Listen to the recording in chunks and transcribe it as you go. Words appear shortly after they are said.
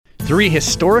3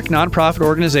 historic nonprofit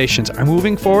organizations are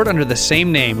moving forward under the same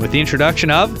name with the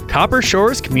introduction of Copper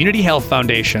Shores Community Health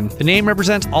Foundation. The name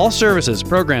represents all services,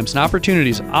 programs, and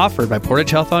opportunities offered by Portage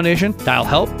Health Foundation, Dial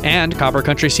Help, and Copper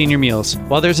Country Senior Meals.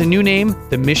 While there's a new name,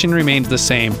 the mission remains the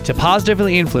same: to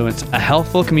positively influence a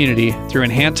healthful community through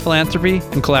enhanced philanthropy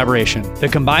and collaboration. The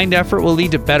combined effort will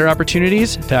lead to better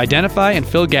opportunities to identify and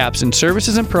fill gaps in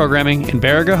services and programming in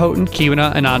Baraga, Houghton,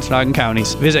 Keweenaw, and Ontonagon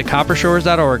counties. Visit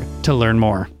coppershores.org to learn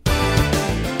more.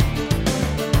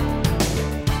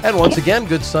 And once again,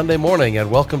 good Sunday morning and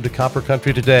welcome to Copper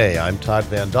Country Today. I'm Todd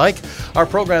Van Dyke. Our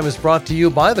program is brought to you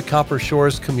by the Copper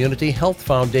Shores Community Health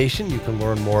Foundation. You can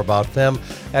learn more about them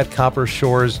at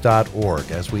coppershores.org.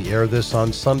 As we air this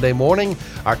on Sunday morning,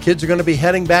 our kids are going to be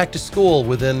heading back to school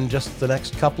within just the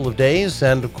next couple of days.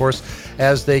 And of course,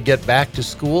 as they get back to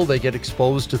school, they get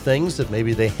exposed to things that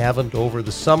maybe they haven't over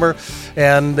the summer,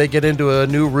 and they get into a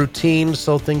new routine,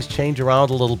 so things change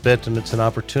around a little bit, and it's an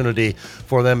opportunity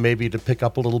for them maybe to pick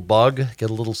up a little bug, get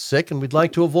a little sick, and we'd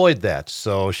like to avoid that.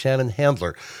 So Shannon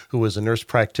Handler, who is a nurse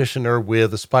practitioner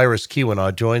with Aspirus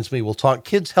Keweenaw, joins me. We'll talk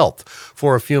kids' health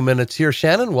for a few minutes here.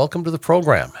 Shannon, welcome to the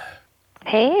program.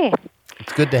 Hey.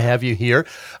 It's good to have you here.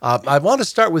 I want to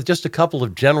start with just a couple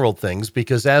of general things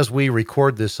because as we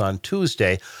record this on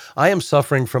Tuesday, I am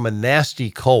suffering from a nasty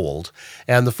cold.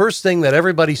 And the first thing that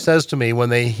everybody says to me when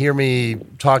they hear me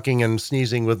talking and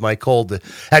sneezing with my cold,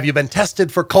 have you been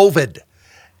tested for COVID?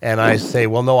 And I say,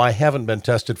 well, no, I haven't been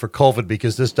tested for COVID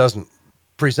because this doesn't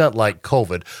present like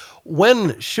COVID.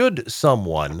 When should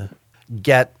someone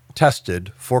get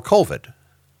tested for COVID?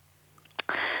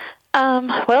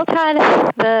 Well,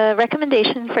 Todd, the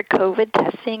recommendation for COVID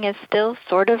testing is still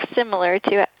sort of similar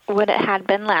to what it had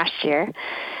been last year.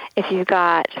 If you've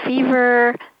got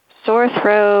fever, sore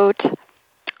throat,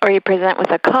 or you present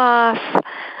with a cough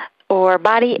or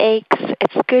body aches,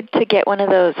 it's good to get one of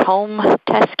those home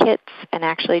test kits and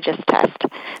actually just test.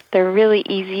 They're really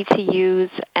easy to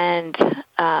use and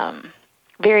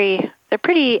they're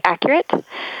pretty accurate.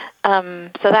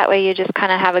 So that way you just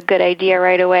kind of have a good idea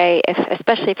right away,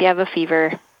 especially if you have a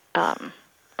fever,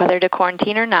 whether to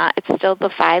quarantine or not. It's still the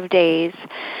 5 days,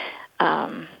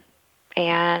 and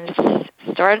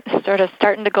it's sort of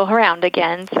starting to go around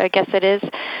again. So I guess it is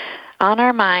on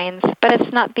our minds, but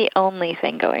it's not the only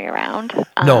thing going around.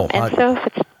 So if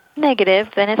it's negative,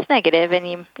 then it's negative, and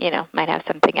you might have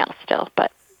something else still,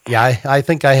 but. Yeah, I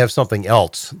think I have something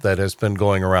else that has been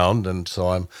going around, and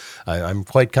so I'm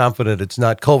quite confident it's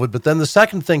not COVID. But then the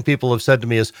second thing people have said to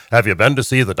me is, have you been to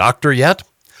see the doctor yet?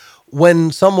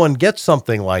 When someone gets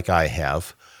something like I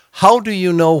have, how do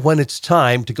you know when it's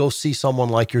time to go see someone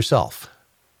like yourself?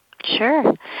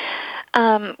 Sure.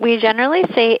 We generally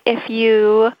say if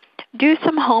you do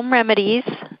some home remedies,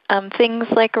 things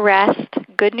like rest,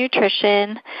 good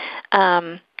nutrition,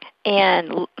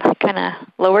 and kind of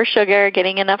lower sugar,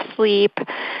 getting enough sleep,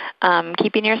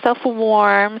 keeping yourself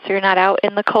warm so you're not out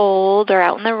in the cold or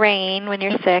out in the rain when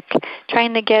you're sick,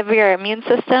 trying to give your immune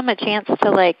system a chance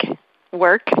to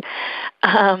work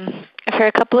for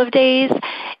a couple of days,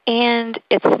 and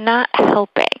it's not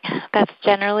helping. That's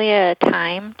generally a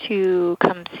time to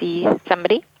come see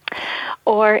somebody.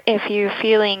 Or if you're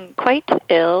feeling quite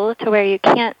ill to where you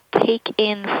can't take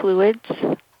in fluids,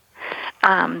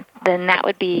 then that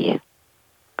would be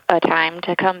a time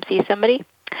to come see somebody.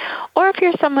 Or if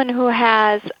you're someone who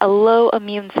has a low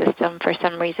immune system for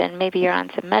some reason, maybe you're on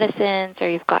some medicines or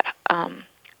you've got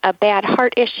a bad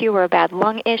heart issue or a bad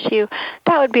lung issue,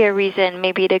 that would be a reason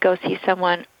maybe to go see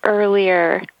someone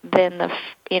earlier than the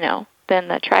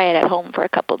try it at home for a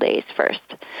couple days first.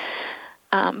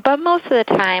 But most of the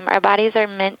time, our bodies are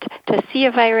meant to see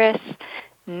a virus,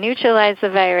 neutralize the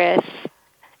virus,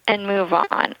 and move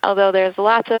on. Although there's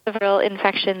lots of viral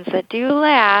infections that do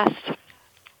last,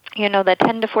 the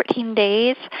 10 to 14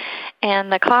 days,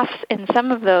 and the coughs in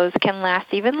some of those can last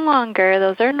even longer.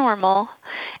 Those are normal,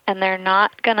 and they're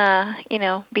not going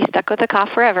to, be stuck with a cough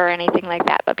forever or anything like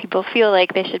that. But people feel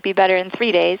like they should be better in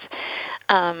 3 days.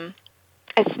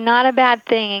 It's not a bad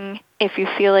thing if you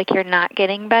feel like you're not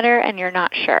getting better and you're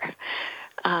not sure,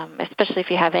 especially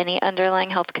if you have any underlying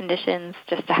health conditions,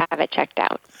 just to have it checked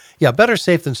out. Yeah, better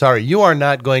safe than sorry. You are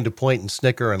not going to point and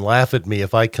snicker and laugh at me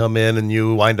if I come in and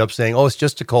you wind up saying, oh, it's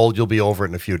just a cold, you'll be over it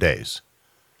in a few days.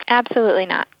 Absolutely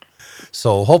not.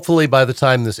 So hopefully by the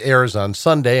time this airs on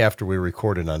Sunday, after we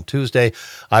record it on Tuesday,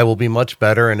 I will be much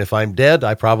better. And if I'm dead,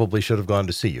 I probably should have gone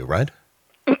to see you, right?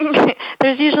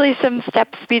 there's usually some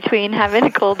steps between having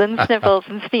a cold and sniffles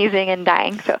and sneezing and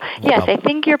dying. So, yes, I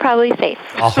think you're probably safe.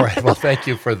 All right. Well, thank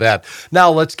you for that. Now,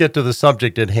 let's get to the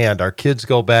subject at hand. Our kids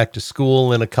go back to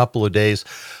school in a couple of days.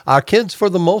 Our kids, for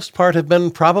the most part, have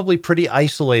been probably pretty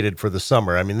isolated for the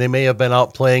summer. I mean, they may have been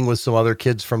out playing with some other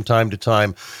kids from time to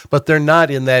time, but they're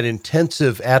not in that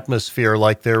intensive atmosphere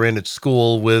like they're in at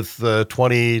school with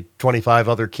 20, 25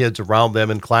 other kids around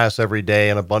them in class every day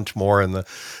and a bunch more in the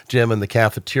gym and the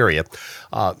cafeteria.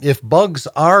 If bugs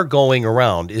are going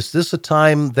around, is this a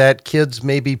time that kids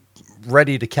may be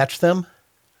ready to catch them?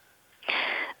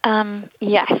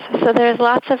 Yes. So there's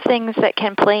lots of things that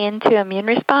can play into immune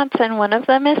response, and one of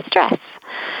them is stress.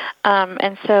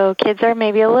 And so kids are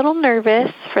maybe a little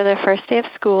nervous for their first day of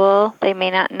school. They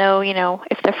may not know,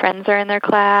 if their friends are in their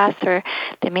class, or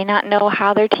they may not know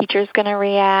how their teacher's going to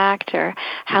react or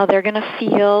how they're going to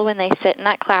feel when they sit in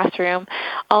that classroom.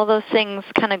 All those things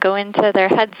kind of go into their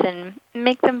heads and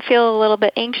make them feel a little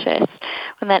bit anxious.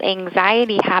 When that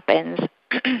anxiety happens,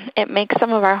 it makes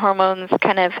some of our hormones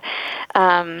kind of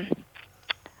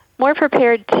more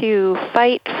prepared to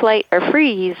fight, flight, or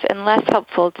freeze, and less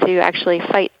helpful to actually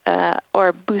fight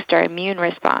or boost our immune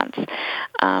response.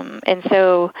 And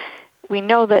so we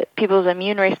know that people's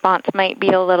immune response might be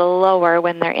a little lower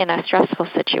when they're in a stressful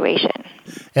situation.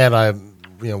 And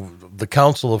the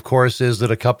counsel, of course, is that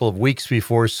a couple of weeks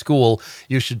before school,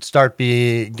 you should start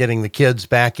getting the kids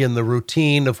back in the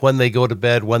routine of when they go to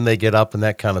bed, when they get up, and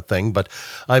that kind of thing. But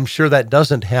I'm sure that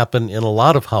doesn't happen in a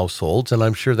lot of households, and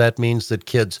I'm sure that means that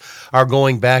kids are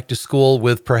going back to school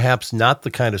with perhaps not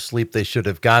the kind of sleep they should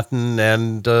have gotten,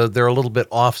 and they're a little bit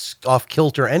off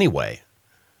kilter anyway.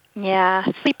 Yeah,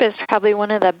 sleep is probably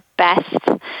one of the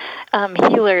best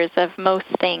healers of most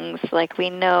things. Like we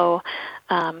know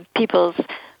people's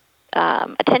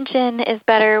attention is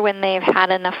better when they've had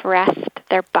enough rest.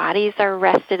 Their bodies are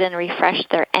rested and refreshed.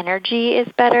 Their energy is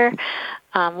better.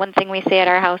 One thing we say at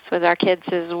our house with our kids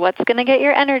is, what's going to get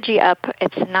your energy up?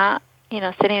 It's not,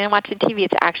 sitting and watching TV.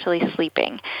 It's actually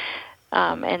sleeping.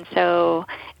 And so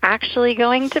actually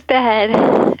going to bed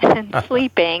and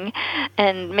sleeping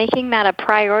and making that a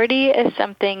priority is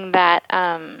something that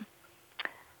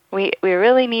we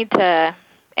really need to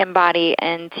embody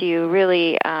and to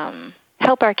really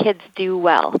help our kids do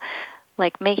well,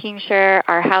 like making sure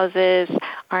our houses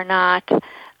are not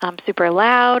super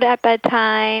loud at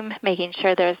bedtime, making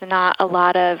sure there's not a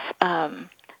lot of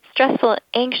stressful,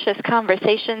 anxious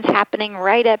conversations happening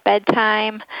right at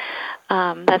bedtime.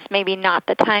 That's maybe not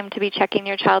the time to be checking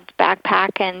your child's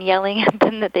backpack and yelling at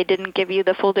them that they didn't give you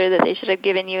the folder that they should have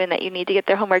given you and that you need to get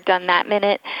their homework done that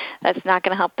minute. That's not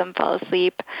going to help them fall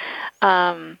asleep.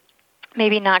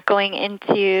 Maybe not going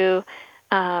into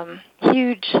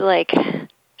huge,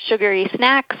 sugary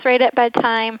snacks right at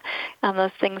bedtime.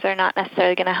 Those things are not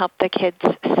necessarily going to help the kids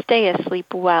stay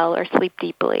asleep well or sleep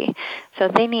deeply. So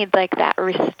they need that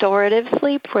restorative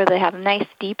sleep where they have nice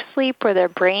deep sleep where their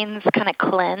brains kind of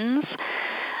cleanse.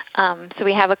 So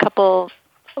we have a couple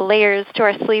layers to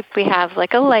our sleep. We have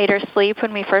a lighter sleep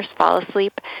when we first fall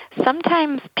asleep.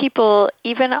 Sometimes people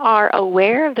even are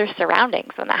aware of their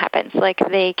surroundings when that happens.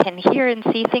 They can hear and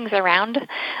see things around.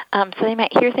 So they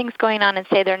might hear things going on and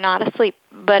say they're not asleep.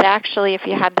 But actually, if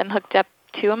you had them hooked up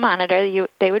to a monitor,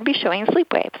 they would be showing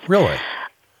sleep waves. Really?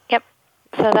 Yep.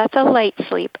 So that's a light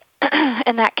sleep.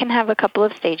 And that can have a couple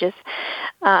of stages.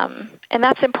 And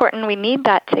that's important. We need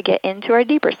that to get into our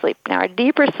deeper sleep. Now, our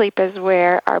deeper sleep is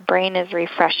where our brain is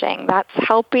refreshing. That's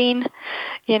helping,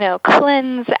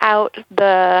 cleanse out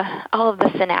all of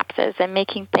the synapses and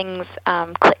making things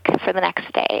click for the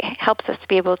next day. It helps us to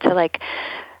be able to,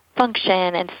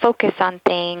 function and focus on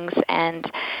things and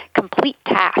complete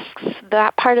tasks.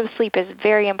 That part of sleep is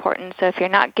very important. So if you're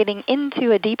not getting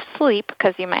into a deep sleep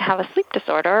because you might have a sleep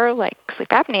disorder like sleep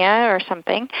apnea or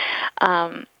something,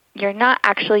 you're not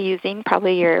actually using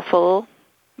probably your full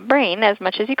brain as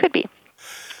much as you could be.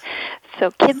 So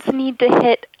kids need to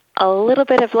hit a little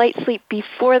bit of light sleep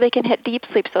before they can hit deep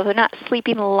sleep. So they're not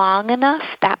sleeping long enough.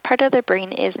 That part of their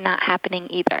brain is not happening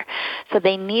either. So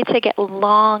they need to get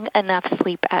long enough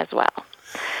sleep as well.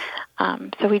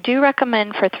 So we do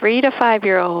recommend for 3 to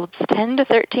 5-year-olds 10 to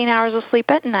 13 hours of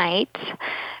sleep at night.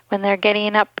 When they're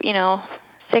getting up, 6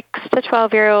 to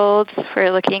 12-year-olds,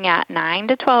 we're looking at 9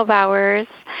 to 12 hours.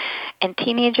 And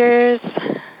teenagers,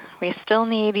 we still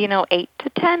need, 8 to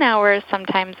 10 hours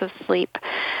sometimes of sleep.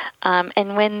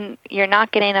 And when you're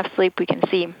not getting enough sleep, we can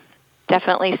see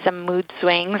definitely some mood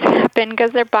swings happen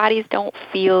because their bodies don't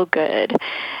feel good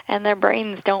and their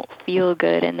brains don't feel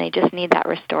good, and they just need that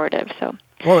restorative. So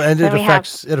Well, and Then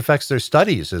it affects their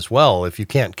studies as well. If you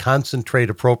can't concentrate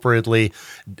appropriately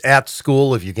at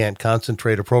school, if you can't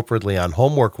concentrate appropriately on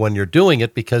homework when you're doing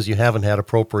it because you haven't had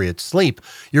appropriate sleep,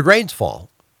 your grades fall.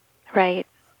 Right.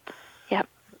 Yep.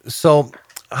 So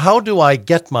how do I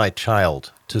get my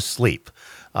child to sleep?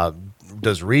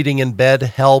 Does reading in bed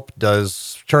help?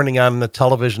 Does turning on the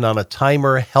television on a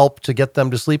timer help to get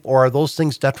them to sleep? Or are those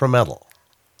things detrimental?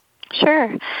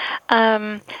 Sure.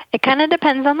 It kind of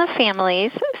depends on the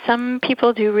families. Some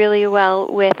people do really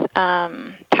well with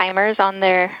timers on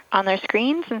their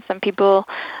screens, and some people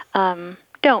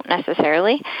don't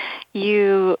necessarily.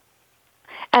 You,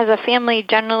 as a family,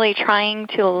 generally trying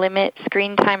to limit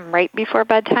screen time right before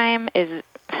bedtime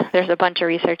there's a bunch of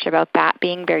research about that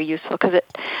being very useful because it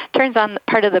turns on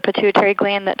part of the pituitary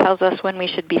gland that tells us when we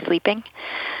should be sleeping.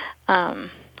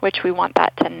 Which we want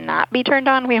that to not be turned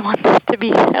on. We want that to be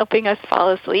helping us fall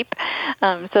asleep.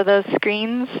 So those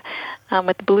screens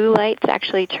with blue lights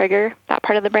actually trigger that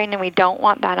part of the brain, and we don't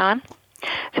want that on.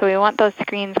 So we want those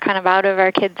screens kind of out of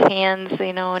our kids' hands,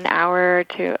 an hour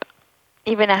to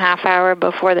even a half hour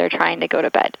before they're trying to go to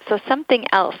bed. So something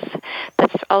else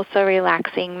that's also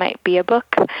relaxing might be a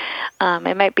book.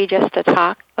 It might be just a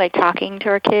talk, like talking to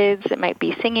our kids. It might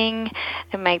be singing.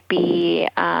 It might be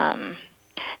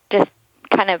just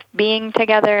kind of being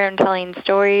together and telling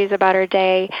stories about our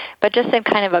day, but just in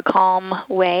kind of a calm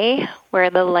way where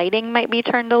the lighting might be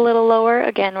turned a little lower.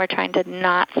 Again, we're trying to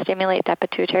not stimulate that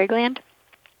pituitary gland.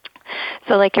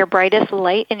 So like your brightest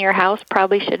light in your house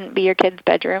probably shouldn't be your kid's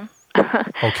bedroom.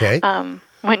 Okay.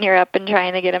 When you're up and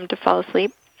trying to get them to fall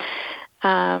asleep.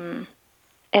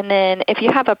 And then if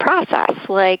you have a process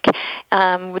like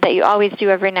that you always do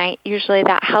every night, usually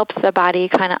that helps the body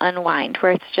kind of unwind,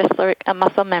 where it's just like a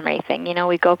muscle memory thing.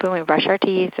 We go up and we brush our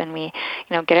teeth and we,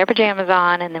 get our pajamas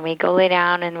on, and then we go lay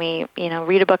down and we,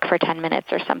 read a book for 10 minutes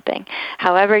or something.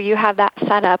 However you have that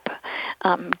set up,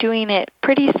 doing it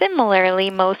pretty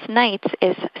similarly most nights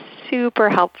is super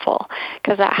helpful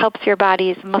because that helps your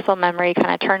body's muscle memory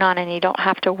kind of turn on, and you don't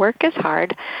have to work as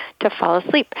hard to fall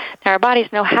asleep. Now, our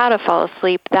bodies know how to fall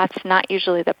asleep. That's not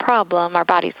usually the problem. Our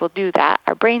bodies will do that.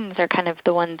 Our brains are kind of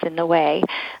the ones in the way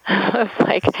of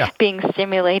being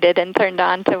stimulated and turned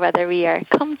on to whether we are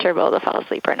comfortable to fall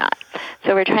asleep or not.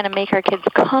 So we're trying to make our kids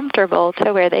comfortable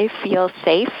to where they feel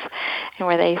safe and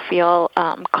where they feel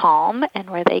calm and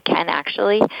where they can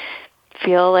actually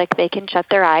feel like they can shut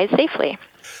their eyes safely.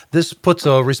 This puts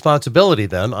a responsibility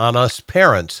then on us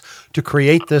parents to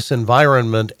create this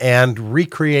environment and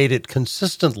recreate it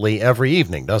consistently every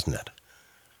evening, doesn't it?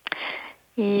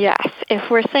 Yes. If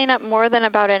we're staying up more than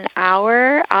about an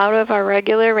hour out of our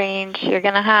regular range, you're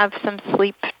going to have some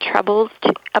sleep troubles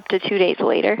up to 2 days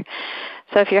later.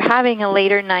 So if you're having a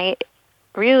later night,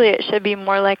 really it should be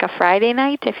more like a Friday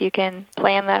night if you can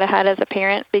plan that ahead as a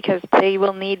parent, because they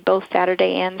will need both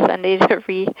Saturday and Sunday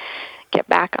to get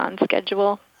back on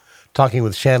schedule. Talking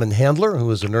with Shannon Handler, who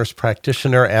is a nurse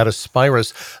practitioner at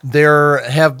Aspirus. There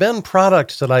have been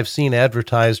products that I've seen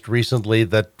advertised recently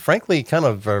that, frankly, kind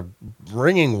of are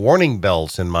ringing warning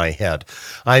bells in my head.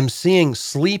 I'm seeing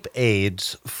sleep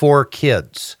aids for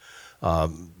kids.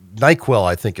 NyQuil,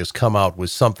 I think, has come out with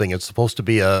something. It's supposed to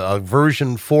be a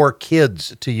version for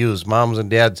kids to use. Moms and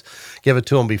dads give it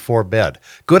to them before bed.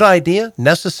 Good idea?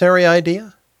 Necessary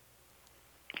idea?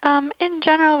 In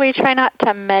general, we try not to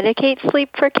medicate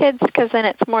sleep for kids because then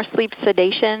it's more sleep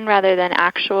sedation rather than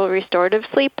actual restorative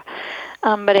sleep.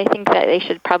 But I think that they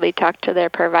should probably talk to their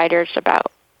providers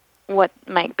about what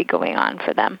might be going on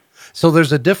for them. So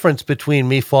there's a difference between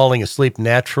me falling asleep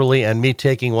naturally and me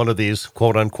taking one of these,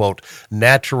 quote unquote,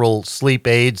 natural sleep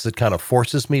aids that kind of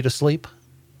forces me to sleep?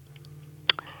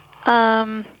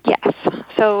 Yes.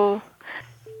 So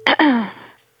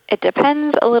it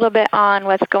depends a little bit on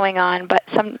what's going on, but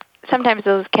sometimes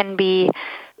those can be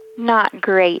not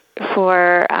great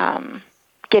for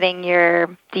getting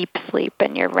your deep sleep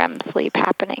and your REM sleep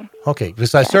happening. Okay,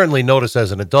 because I certainly notice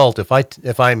as an adult,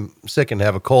 if I'm sick and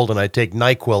have a cold and I take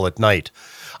NyQuil at night,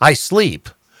 I sleep,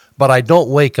 but I don't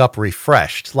wake up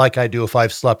refreshed like I do if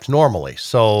I've slept normally.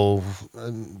 So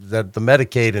that the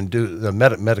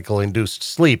medical-induced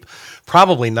sleep,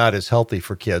 probably not as healthy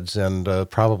for kids, and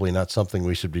probably not something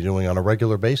we should be doing on a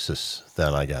regular basis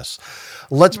then, I guess.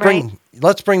 Let's bring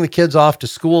the kids off to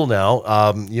school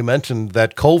now. You mentioned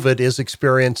that COVID is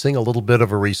experiencing a little bit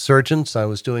of a resurgence. I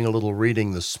was doing a little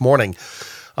reading this morning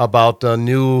about a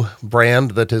new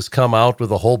brand that has come out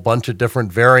with a whole bunch of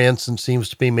different variants and seems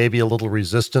to be maybe a little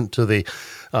resistant to the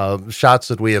shots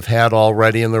that we have had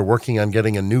already, and they're working on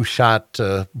getting a new shot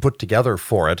put together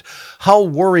for it. How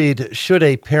worried should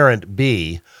a parent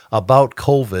be about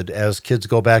COVID as kids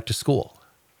go back to school?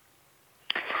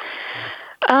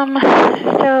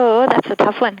 So that's a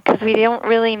tough one because we don't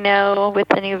really know with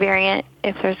the new variant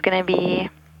if there's going to be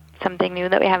something new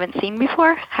that we haven't seen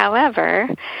before. However,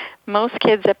 most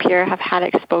kids up here have had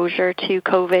exposure to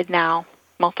COVID now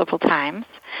multiple times,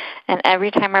 and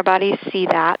every time our bodies see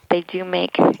that, they do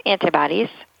make antibodies,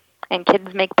 and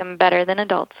kids make them better than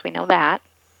adults. We know that.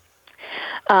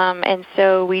 And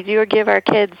so we do give our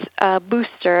kids a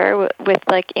booster with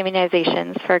like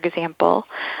immunizations, for example,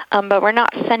 but we're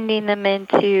not sending them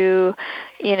into,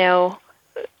 the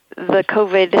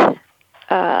COVID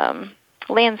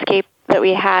landscape that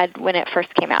we had when it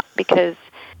first came out because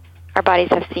our bodies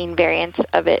have seen variants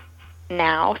of it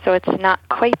now, so it's not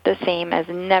quite the same as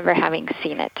never having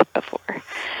seen it before.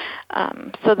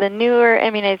 So the newer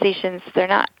immunizations, they're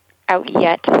not out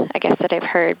yet, I guess that I've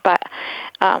heard, but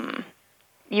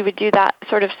you would do that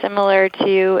sort of similar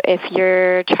to if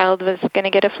your child was going to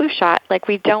get a flu shot. Like,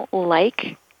 we don't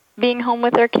like being home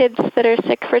with our kids that are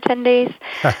sick for 10 days.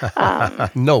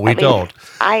 No, we don't.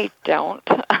 I don't.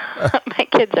 My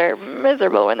kids are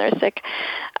miserable when they're sick.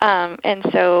 And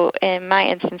so in my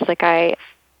instance, like, I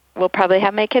will probably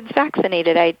have my kids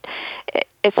vaccinated.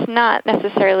 It's not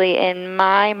necessarily in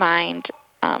my mind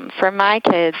for my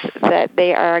kids that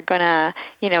they are going to,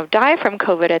 die from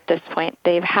COVID at this point.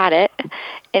 They've had it,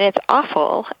 and it's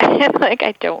awful. Like,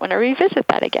 I don't want to revisit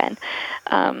that again.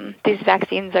 These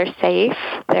vaccines are safe.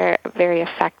 They're very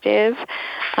effective.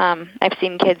 I've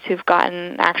seen kids who've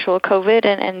gotten actual COVID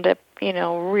and end up,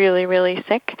 really, really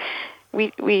sick.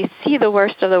 We see the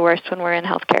worst of the worst when we're in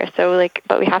healthcare. So,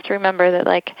 but we have to remember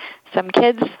that, some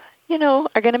kids,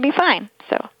 are going to be fine.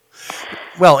 So.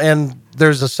 Well, and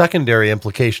there's a secondary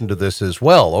implication to this as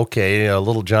well. Okay,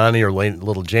 little Johnny or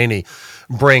little Janie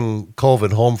bring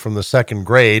COVID home from the second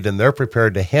grade, and they're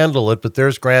prepared to handle it, but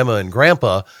there's grandma and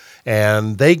grandpa,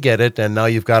 and they get it, and now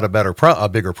you've got a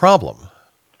bigger problem.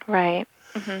 Right.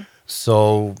 Mm-hmm.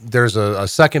 So there's a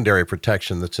secondary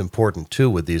protection that's important, too,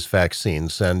 with these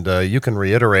vaccines, and you can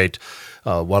reiterate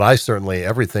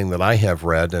everything that I have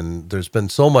read, and there's been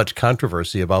so much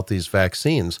controversy about these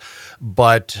vaccines,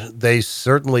 but they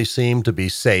certainly seem to be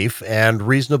safe and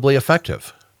reasonably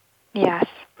effective. Yes.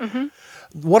 Mm-hmm.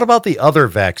 What about the other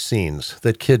vaccines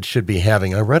that kids should be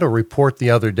having? I read a report the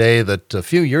other day that a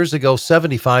few years ago,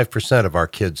 75% of our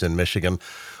kids in Michigan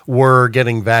were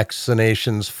getting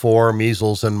vaccinations for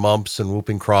measles and mumps and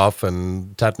whooping cough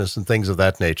and tetanus and things of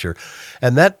that nature.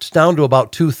 And that's down to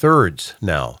about 2/3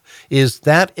 now. Is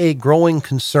that a growing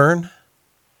concern?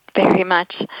 Very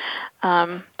much.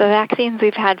 The vaccines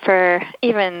we've had for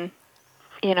even,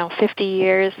 50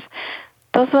 years,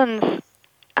 those ones,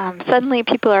 suddenly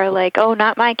people are like, oh,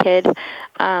 not my kid,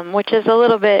 which is a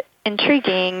little bit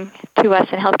intriguing to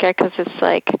us in healthcare because it's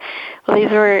like, well, these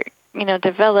were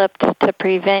developed to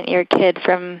prevent your kid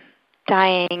from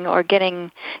dying or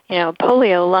getting,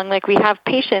 polio lung. Like, we have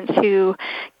patients who,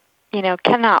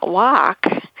 cannot walk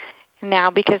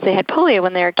now because they had polio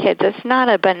when they were kids. It's not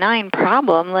a benign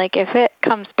problem. Like, if it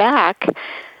comes back,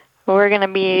 we're going to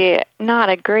be not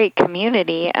a great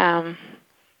community and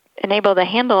able to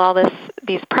handle all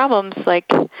these problems.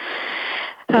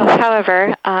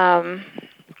 However,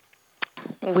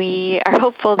 we are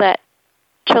hopeful that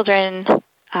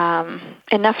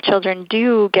enough children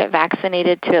do get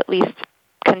vaccinated to at least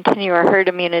continue our herd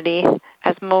immunity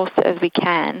as most as we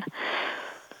can.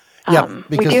 Yeah,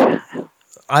 because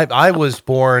I was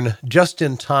born just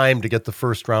in time to get the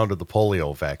first round of the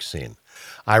polio vaccine.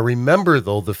 I remember,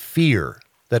 though, the fear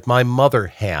that my mother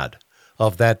had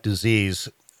of that disease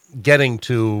getting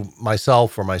to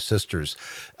myself or my sisters.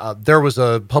 There was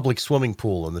a public swimming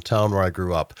pool in the town where I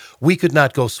grew up. We could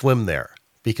not go swim there,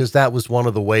 because that was one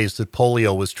of the ways that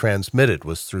polio was transmitted,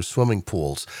 was through swimming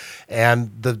pools. And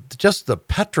just the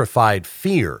petrified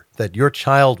fear that your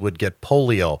child would get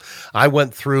polio. I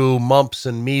went through mumps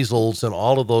and measles and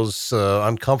all of those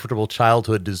uncomfortable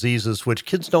childhood diseases, which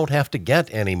kids don't have to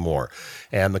get anymore,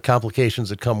 and the complications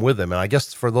that come with them. And I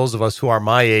guess for those of us who are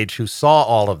my age who saw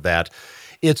all of that,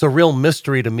 it's a real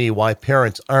mystery to me why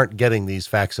parents aren't getting these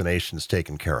vaccinations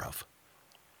taken care of.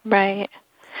 Right.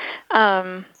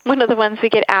 One of the ones we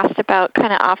get asked about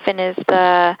kind of often is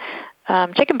the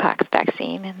chickenpox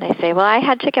vaccine. And they say, well, I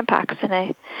had chickenpox.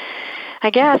 And I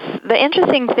guess the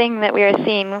interesting thing that we are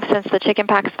seeing since the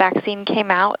chickenpox vaccine came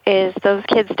out is those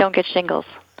kids don't get shingles.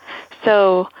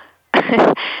 So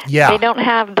they don't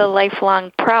have the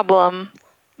lifelong problem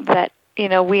that,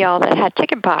 we all that had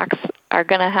chickenpox are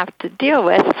going to have to deal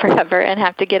with forever and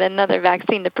have to get another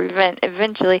vaccine to prevent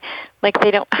eventually. Like,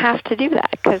 they don't have to do that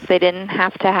because they didn't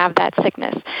have to have that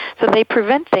sickness. So they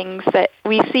prevent things that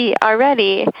we see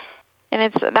already,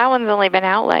 and that one's only been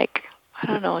out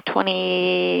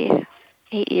 20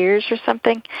 8 years or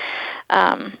something.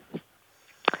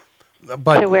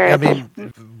 But, I mean,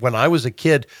 when I was a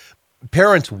kid,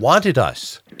 parents wanted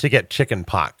us to get chicken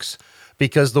pox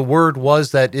because the word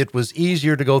was that it was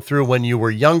easier to go through when you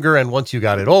were younger, and once you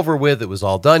got it over with, it was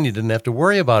all done. You didn't have to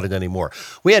worry about it anymore.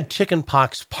 We had chicken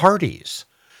pox parties.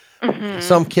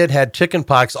 Some kid had chicken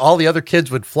pox. All the other kids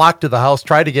would flock to the house,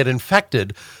 try to get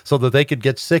infected so that they could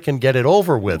get sick and get it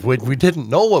over with. We didn't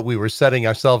know what we were setting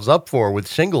ourselves up for with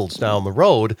shingles down the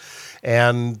road.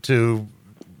 And to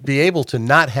be able to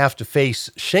not have to face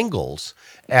shingles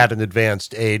at an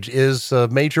advanced age is a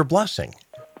major blessing.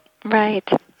 Right.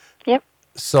 Yep.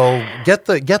 So get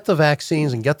the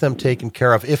vaccines and get them taken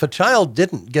care of. If a child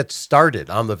didn't get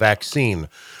started on the vaccine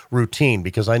routine,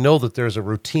 because I know that there's a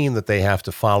routine that they have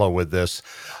to follow with this,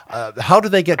 how do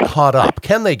they get caught up?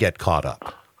 Can they get caught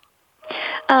up?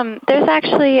 There's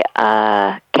actually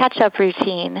a catch-up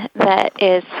routine that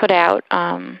is put out.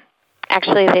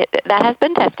 Actually, that has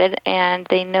been tested, and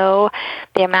they know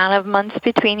the amount of months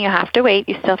between you have to wait.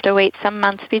 You still have to wait some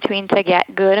months between to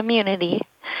get good immunity.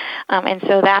 And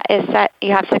so that is set.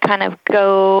 You have to kind of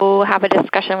go have a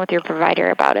discussion with your provider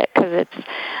about it because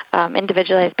it's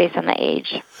individualized based on the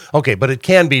age. Okay, but it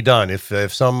can be done if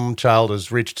some child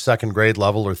has reached second grade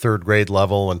level or third grade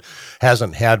level and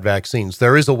hasn't had vaccines.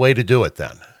 There is a way to do it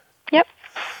then. Yep.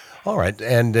 All right,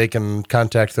 and they can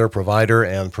contact their provider,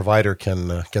 and provider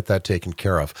can get that taken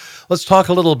care of. Let's talk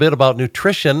a little bit about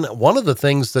nutrition. One of the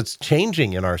things that's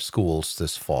changing in our schools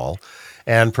this fall,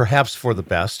 and perhaps for the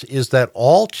best, is that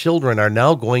all children are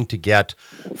now going to get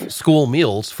school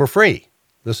meals for free.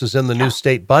 This is in the new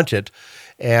state budget.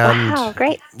 And wow,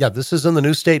 great. Yeah, this is in the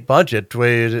new state budget.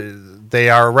 They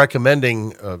are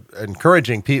recommending,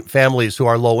 encouraging families who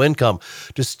are low income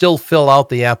to still fill out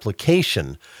the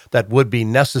application that would be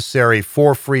necessary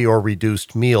for free or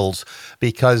reduced meals,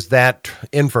 because that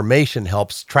information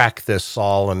helps track this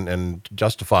all and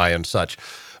justify and such.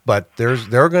 But there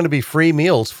are going to be free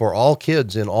meals for all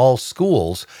kids in all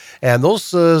schools, and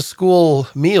those school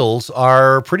meals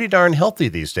are pretty darn healthy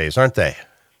these days, aren't they?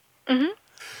 Mm-hmm.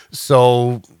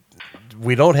 So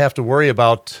we don't have to worry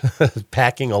about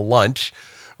packing a lunch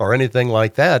or anything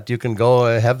like that. You can go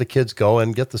have the kids go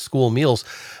and get the school meals.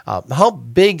 How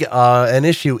big an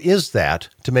issue is that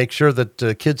to make sure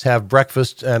that kids have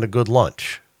breakfast and a good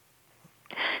lunch?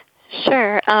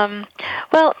 Sure.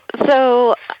 Well,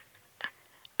 so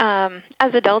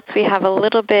as adults, we have a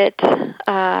little bit,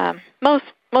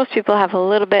 most people have a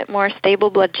little bit more stable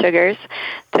blood sugars.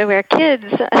 So where kids,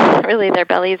 really their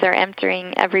bellies are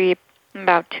emptying every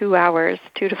about 2 hours,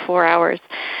 2 to 4 hours.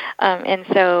 And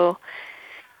so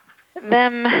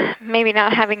them maybe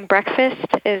not having breakfast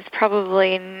is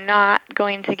probably not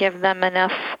going to give them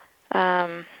enough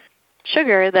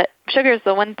sugar. That sugar is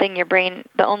the only thing your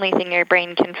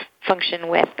brain can function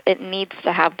with. It needs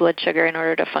to have blood sugar in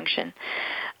order to function.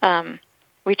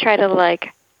 We try to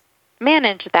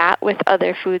manage that with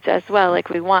other foods as well. Like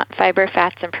we want fiber,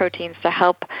 fats, and proteins to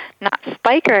help not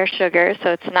spike our sugar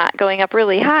so it's not going up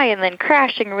really high and then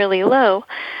crashing really low.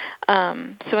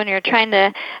 So when you're trying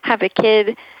to have a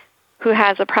kid who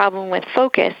has a problem with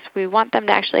focus, we want them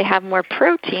to actually have more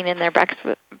protein in their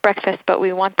breakfast, but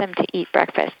we want them to eat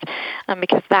breakfast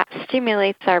because that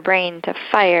stimulates our brain to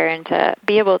fire and to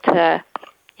be able to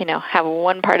have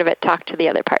one part of it talk to the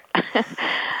other part.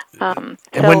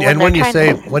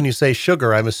 When you say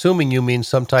sugar, I'm assuming you mean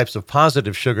some types of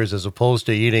positive sugars as opposed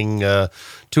to eating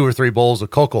 2 or 3 bowls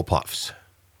of Cocoa Puffs.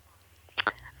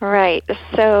 Right.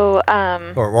 So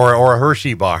or a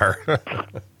Hershey bar.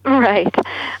 Right.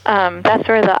 That's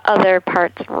where the other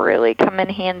parts really come in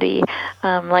handy,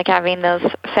 like having those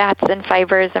fats and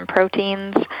fibers and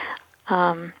proteins,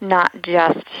 not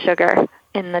just sugar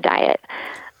in the diet.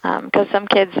 Because some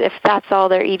kids, if that's all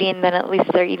they're eating, then at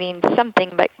least they're eating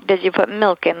something. But did you put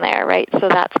milk in there, right? So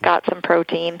that's got some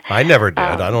protein. I never did.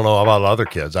 I don't know about other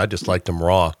kids. I just liked them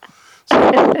raw.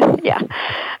 Yeah.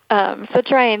 So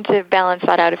trying to balance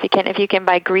that out if you can. If you can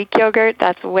buy Greek yogurt,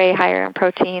 that's way higher in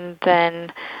protein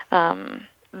than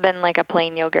like a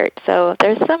plain yogurt. So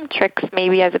there's some tricks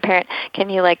maybe as a parent. Can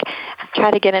you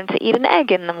try to get them to eat an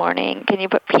egg in the morning? Can you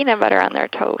put peanut butter on their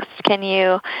toast? Can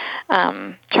you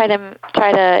try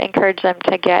to encourage them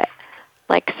to get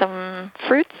some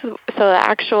fruits? So the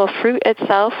actual fruit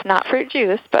itself, not fruit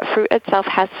juice, but fruit itself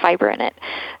has fiber in it.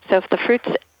 So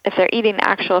if they're eating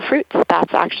actual fruits,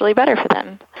 that's actually better for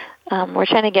them. We're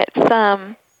trying to get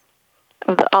some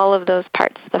of all of those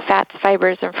parts, the fats,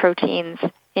 fibers, and proteins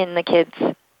in the kids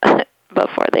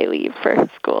before they leave for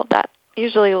school. That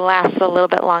usually lasts a little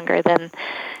bit longer than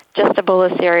just a bowl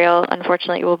of cereal,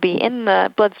 unfortunately, will be in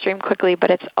the bloodstream quickly, but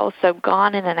it's also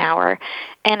gone in an hour,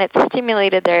 and it's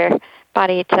stimulated their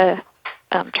body to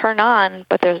turn on,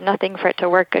 but there's nothing for it to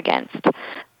work against.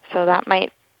 So that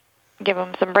might give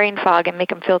them some brain fog and make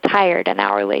them feel tired an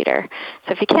hour later.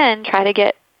 So if you can, try to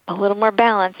get a little more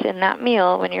balance in that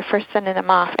meal when you're first sending them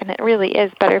off, and it really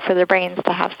is better for their brains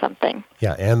to have something.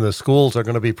 Yeah, and the schools are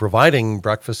going to be providing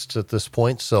breakfasts at this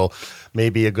point, so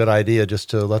maybe a good idea just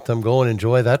to let them go and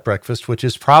enjoy that breakfast, which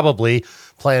is probably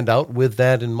planned out with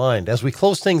that in mind. As we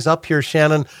close things up here,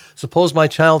 Shannon, suppose my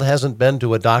child hasn't been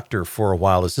to a doctor for a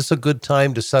while. Is this a good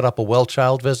time to set up a well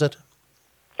child visit?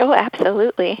 Oh,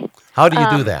 absolutely. How do you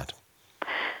do that?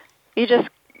 You just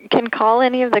can call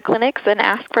any of the clinics and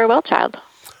ask for a well child.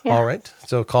 Yeah. All right.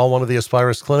 So call one of the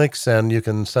Aspirus clinics and you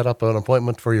can set up an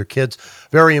appointment for your kids.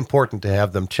 Very important to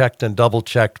have them checked and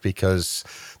double-checked because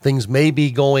things may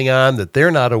be going on that they're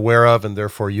not aware of and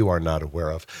therefore you are not aware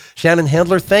of. Shannon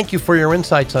Handler, thank you for your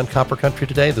insights on Copper Country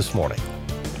Today this morning.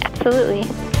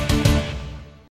 Absolutely.